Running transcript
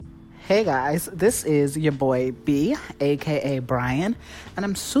Hey guys, this is your boy B, aka Brian, and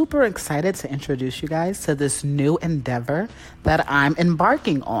I'm super excited to introduce you guys to this new endeavor that I'm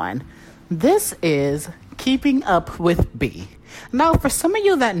embarking on. This is Keeping Up with B. Now, for some of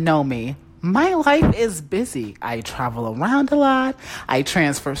you that know me, my life is busy. I travel around a lot. I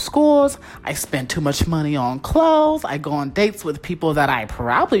transfer schools. I spend too much money on clothes. I go on dates with people that I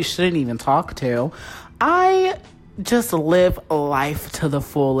probably shouldn't even talk to. I just live life to the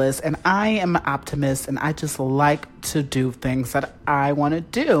fullest, and I am an optimist, and I just like to do things that I want to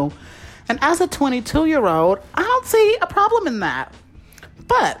do. And as a 22-year-old, I don't see a problem in that.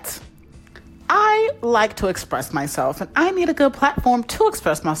 But I like to express myself, and I need a good platform to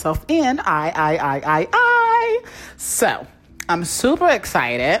express myself in. So, I'm super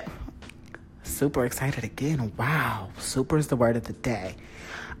excited. Super excited again. Wow. Super is the word of the day.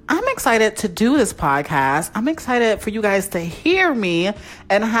 I'm excited to do this podcast. I'm excited for you guys to hear me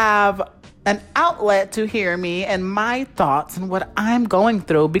and have an outlet to hear me and my thoughts and what I'm going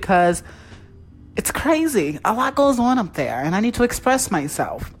through, because it's crazy. A lot goes on up there, and I need to express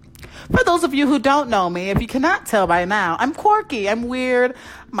myself. For those of you who don't know me, if you cannot tell by now, I'm quirky, I'm weird,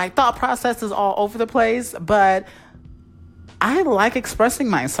 my thought process is all over the place, but I like expressing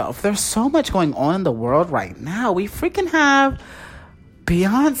myself. There's so much going on in the world right now. We freaking have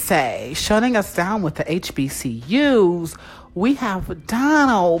Beyonce shutting us down with the HBCUs. We have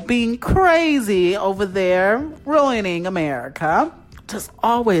Donald being crazy over there, ruining America. Just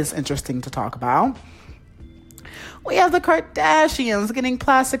always interesting to talk about. We have the Kardashians getting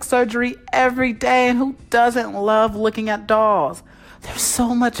plastic surgery every day, and who doesn't love looking at dolls? There's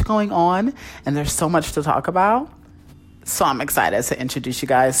so much going on, and there's so much to talk about. So I'm excited to introduce you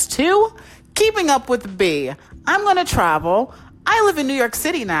guys to Keeping Up with B. I'm going to travel. I live in New York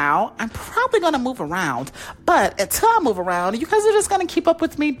City now. I'm probably going to move around. But until I move around, you guys are just going to keep up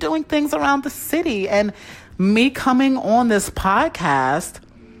with me doing things around the city, and me coming on this podcast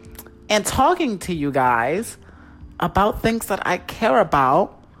and talking to you guys about things that I care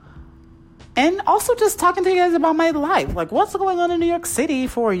about, and also just talking to you guys about my life. Like, what's going on in New York City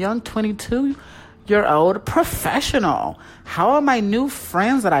for a young 22-year-old professional? How are my new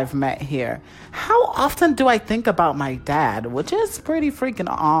friends that I've met here? How often do I think about my dad, which is pretty freaking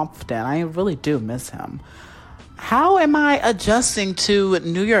often. I really do miss him. How am I adjusting to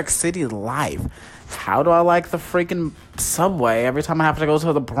New York City life? How do I like the freaking subway every time I have to go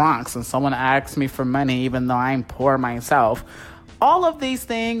to the Bronx and someone asks me for money, even though I'm poor myself? All of these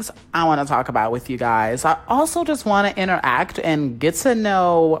things I want to talk about with you guys. I also just want to interact and get to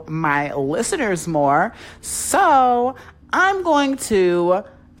know my listeners more. So I'm going to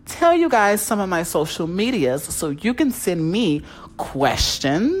tell you guys some of my social medias so you can send me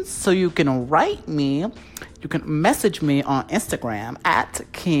questions, so you can write me. You can message me on Instagram at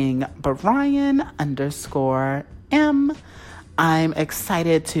KingBrian_M. I'm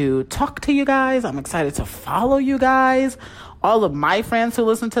excited to talk to you guys. I'm excited to follow you guys. All of my friends who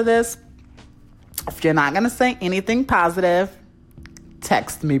listen to this, if you're not going to say anything positive,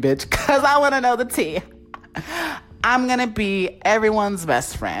 text me, bitch, because I want to know the tea. I'm going to be everyone's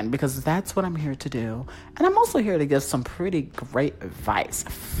best friend, because that's what I'm here to do. And I'm also here to give some pretty great advice. I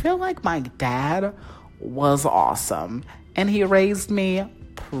feel like my dad was awesome, and he raised me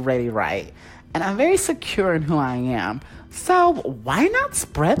pretty right, and I'm very secure in who I am. So why not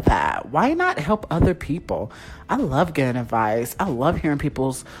spread that? Why not help other people? I love getting advice. I love hearing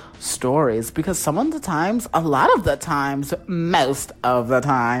people's stories, because some of the times, a lot of the times, most of the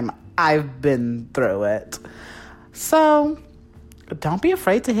time, I've been through it. So don't be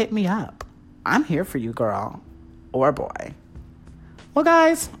afraid to hit me up. I'm here for you, girl or boy. Well,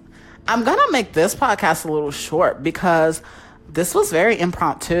 guys, I'm going to make this podcast a little short, because this was very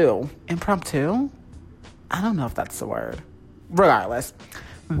impromptu. Impromptu? I don't know if that's the word. Regardless,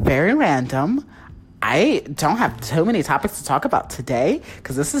 very random. I don't have too many topics to talk about today,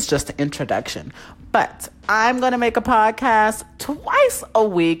 because this is just an introduction. But I'm going to make a podcast twice a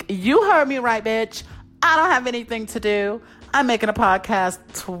week. You heard me right, bitch. I don't have anything to do. I'm making a podcast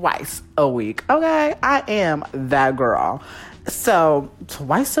twice a week. Okay? I am that girl. So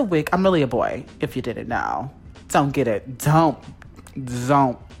twice a week. I'm really a boy, if you didn't know. Don't get it. Don't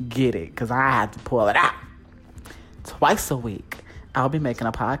get it, because I had to pull it out. Twice a week, I'll be making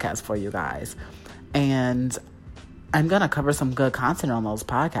a podcast for you guys. And I'm going to cover some good content on those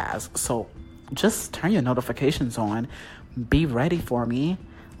podcasts. So just turn your notifications on. Be ready for me.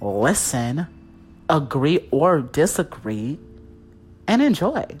 Listen. Agree or disagree. And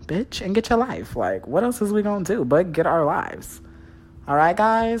enjoy, bitch. And get your life. Like, what else is we going to do but get our lives? All right,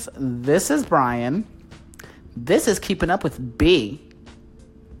 guys. This is Brian. This is Keeping Up with B.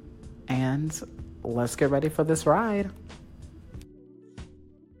 and let's get ready for this ride.